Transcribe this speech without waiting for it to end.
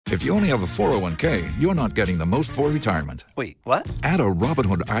If you only have a 401k, you're not getting the most for retirement. Wait, what? Add a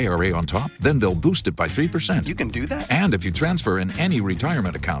Robinhood IRA on top, then they'll boost it by 3%. You can do that? And if you transfer in any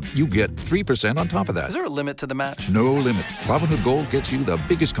retirement account, you get 3% on top of that. Is there a limit to the match? No limit. Robinhood Gold gets you the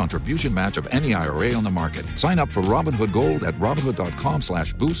biggest contribution match of any IRA on the market. Sign up for Robinhood Gold at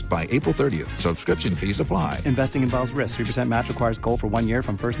Robinhood.com/boost by April 30th. Subscription fees apply. Investing involves risk. 3% match requires gold for 1 year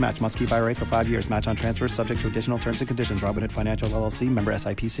from first match. Must keep IRA for 5 years. Match on transfers subject to additional terms and conditions. Robinhood Financial LLC, member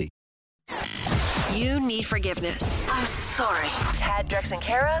SIPC. You need forgiveness. I'm sorry. Tad, Drex, and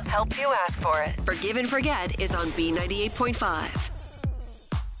Kara help you ask for it. Forgive and Forget is on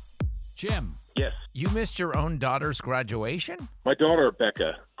B98.5. Jim. Yes. You missed your own daughter's graduation? My daughter,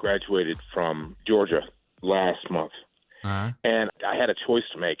 Becca, graduated from Georgia last month. Uh-huh. And I had a choice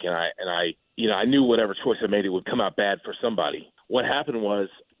to make, and I knew whatever choice I made, it would come out bad for somebody. What happened was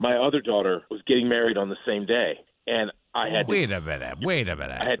my other daughter was getting married on the same day, and I had Wait a minute.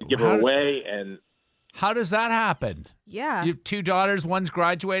 I had to give her away, and how does that happen? Yeah. You have two daughters, one's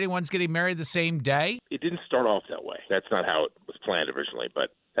graduating, one's getting married the same day? it didn't start off that way. That's not how it was planned originally, but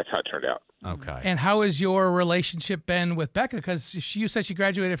that's how it turned out. Okay. And how has your relationship been with Becca? Because you said she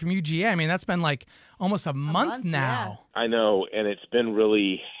graduated from UGA. I mean, that's been like almost a month now. I know, and it's been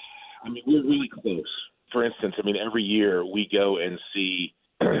really, we're really close. For instance, every year we go and see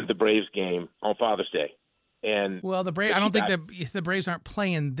the Braves game on Father's Day. And well, the Braves, I don't think the Braves aren't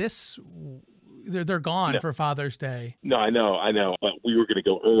playing this. They're gone for Father's Day. No, I know. But we were going to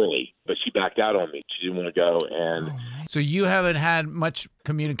go early, but she backed out on me. She didn't want to go. And so you haven't had much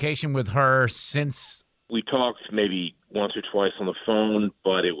communication with her since? We talked maybe once or twice on the phone,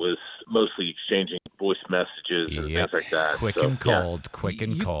 but it was mostly exchanging voice messages and things like that. Quick and cold.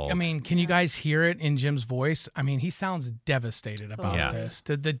 Can you guys hear it in Jim's voice? He sounds devastated about this.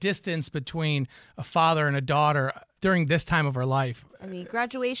 The distance between a father and a daughter during this time of her life.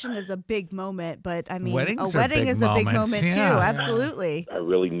 Graduation is a big moment, but Weddings a wedding is a big moment too. Absolutely. I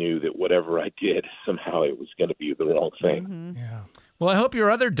really knew that whatever I did, somehow it was going to be the wrong thing. Mm-hmm. Yeah. Well, I hope your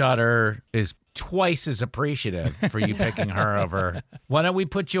other daughter is twice as appreciative for you picking her over. Why don't we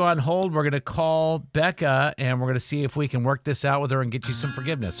put you on hold? We're going to call Becca, and we're going to see if we can work this out with her and get you some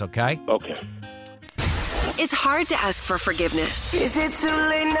forgiveness, okay? Okay. It's hard to ask for forgiveness. Is it too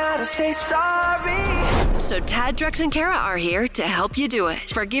late now to say sorry? So Tad, Drex, and Kara are here to help you do it.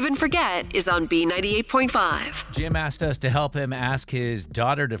 Forgive and Forget is on B98.5. Jim asked us to help him ask his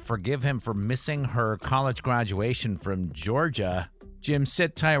daughter to forgive him for missing her college graduation from Georgia. Jim,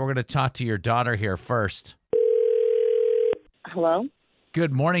 sit tight. We're going to talk to your daughter here first. Hello?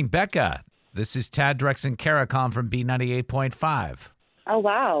 Good morning, Becca. This is Tad, Drex, and Kara calling from B98.5. Oh,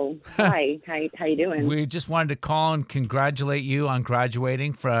 wow. Hi. How you doing? We just wanted to call and congratulate you on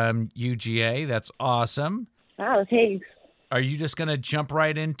graduating from UGA. That's awesome. Wow, thanks. Are you just going to jump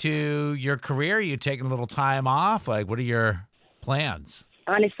right into your career? Are you taking a little time off? What are your plans?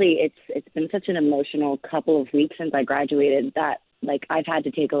 Honestly, it's been such an emotional couple of weeks since I graduated that, I've had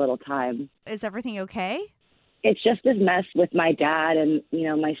to take a little time. Is everything okay? It's just this mess with my dad and,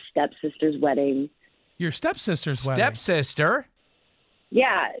 my stepsister's wedding. Your stepsister's wedding? Stepsister?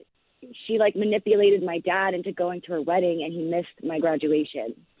 Yeah. She, manipulated my dad into going to her wedding, and he missed my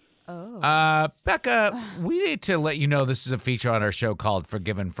graduation. Oh. Becca, we need to let you know this is a feature on our show called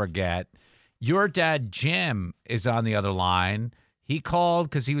Forgive and Forget. Your dad, Jim, is on the other line. He called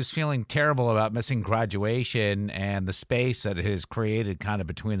because he was feeling terrible about missing graduation and the space that it has created kind of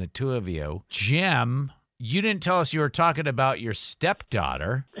between the two of you. Jim, you didn't tell us you were talking about your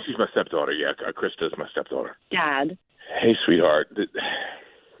stepdaughter. She's my stepdaughter, yeah. Krista is my stepdaughter. Dad. Hey, sweetheart. This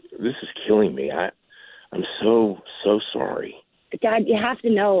is killing me. I'm so sorry. Dad, you have to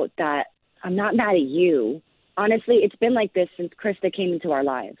know that I'm not mad at you. Honestly, it's been like this since Krista came into our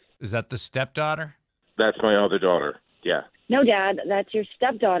lives. Is that the stepdaughter? That's my other daughter, yeah. No, Dad, that's your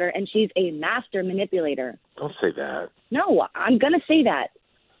stepdaughter, and she's a master manipulator. Don't say that. No, I'm going to say that.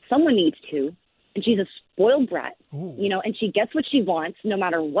 Someone needs to. And she's a spoiled brat, and she gets what she wants no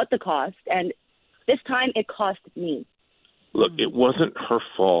matter what the cost. And this time it cost me. Look, it wasn't her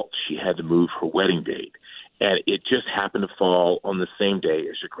fault she had to move her wedding date. And it just happened to fall on the same day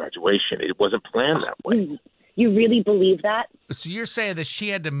as your graduation. It wasn't planned that way. You really believe that? So you're saying that she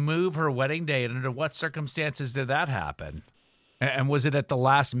had to move her wedding date. Under what circumstances did that happen? And was it at the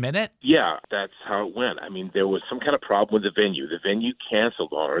last minute? Yeah, that's how it went. There was some kind of problem with the venue. The venue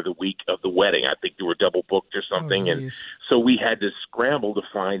canceled on her the week of the wedding. I think they were double booked or something. And so we had to scramble to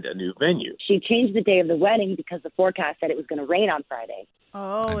find a new venue. She changed the day of the wedding because the forecast said it was going to rain on Friday.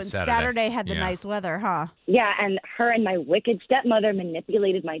 Oh, and Saturday had the nice weather, huh? Yeah, and her and my wicked stepmother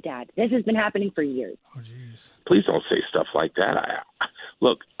manipulated my dad. This has been happening for years. Oh, jeez. Please don't say stuff like that.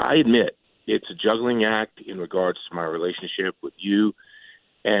 look, I admit it's a juggling act in regards to my relationship with you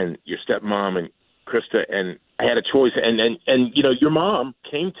and your stepmom and Krista, and I had a choice. And you know, your mom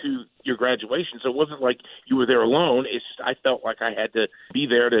came to your graduation, so it wasn't like you were there alone. It's just I felt like I had to be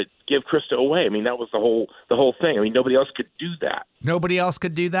there to give Krista away. I mean, that was the whole thing. I mean, nobody else could do that. Nobody else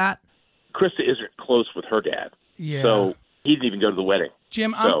could do that? Krista isn't close with her dad. Yeah. So he didn't even go to the wedding.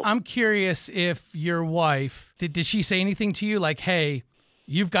 Jim, I'm curious if your wife, did she say anything to you like, hey,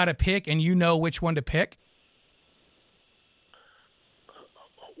 you've got to pick and you know which one to pick?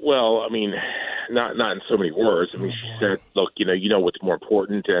 Well, I mean, not in so many words. I mean, she said, look, you know what's more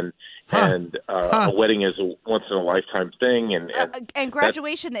important, and a wedding is a once-in-a-lifetime thing. And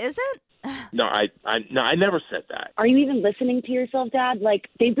graduation isn't? No, I never said that. Are you even listening to yourself, Dad? Like,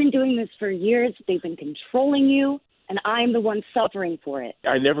 they've been doing this for years. They've been controlling you, and I'm the one suffering for it.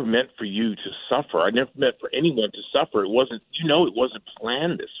 I never meant for you to suffer. I never meant for anyone to suffer. It wasn't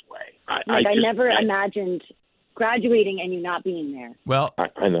planned this way. I never imagined graduating and you not being there. Well,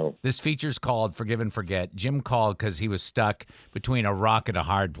 I know. This feature's called Forgive and Forget. Jim called because he was stuck between a rock and a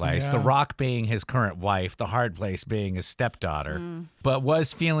hard place. Yeah. The rock being his current wife, the hard place being his stepdaughter, but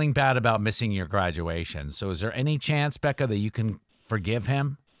was feeling bad about missing your graduation. So is there any chance, Becca, that you can forgive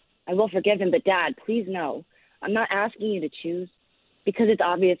him? I will forgive him, but Dad, please no. I'm not asking you to choose because it's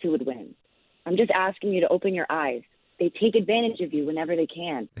obvious who would win. I'm just asking you to open your eyes. They take advantage of you whenever they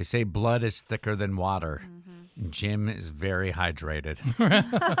can. They say blood is thicker than water. Jim is very hydrated.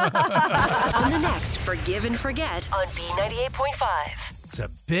 On the next Forgive and Forget on B98.5. It's a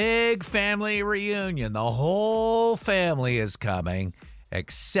big family reunion. The whole family is coming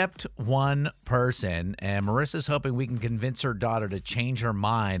except one person. And Marissa's hoping we can convince her daughter to change her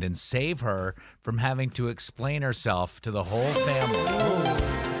mind and save her from having to explain herself to the whole family.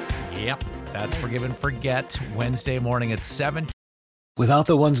 Yep, that's Forgive and Forget, Wednesday morning at 7. Without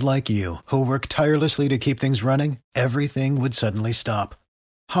the ones like you, who work tirelessly to keep things running, everything would suddenly stop.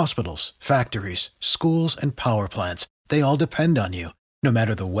 Hospitals, factories, schools, and power plants, they all depend on you. No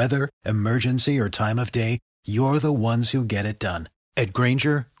matter the weather, emergency, or time of day, you're the ones who get it done. At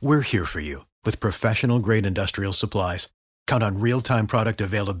Grainger, we're here for you with professional-grade industrial supplies. Count on real-time product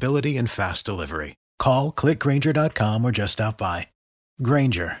availability and fast delivery. Call, click Grainger.com, or just stop by.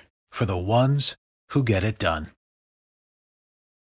 Grainger, for the ones who get it done.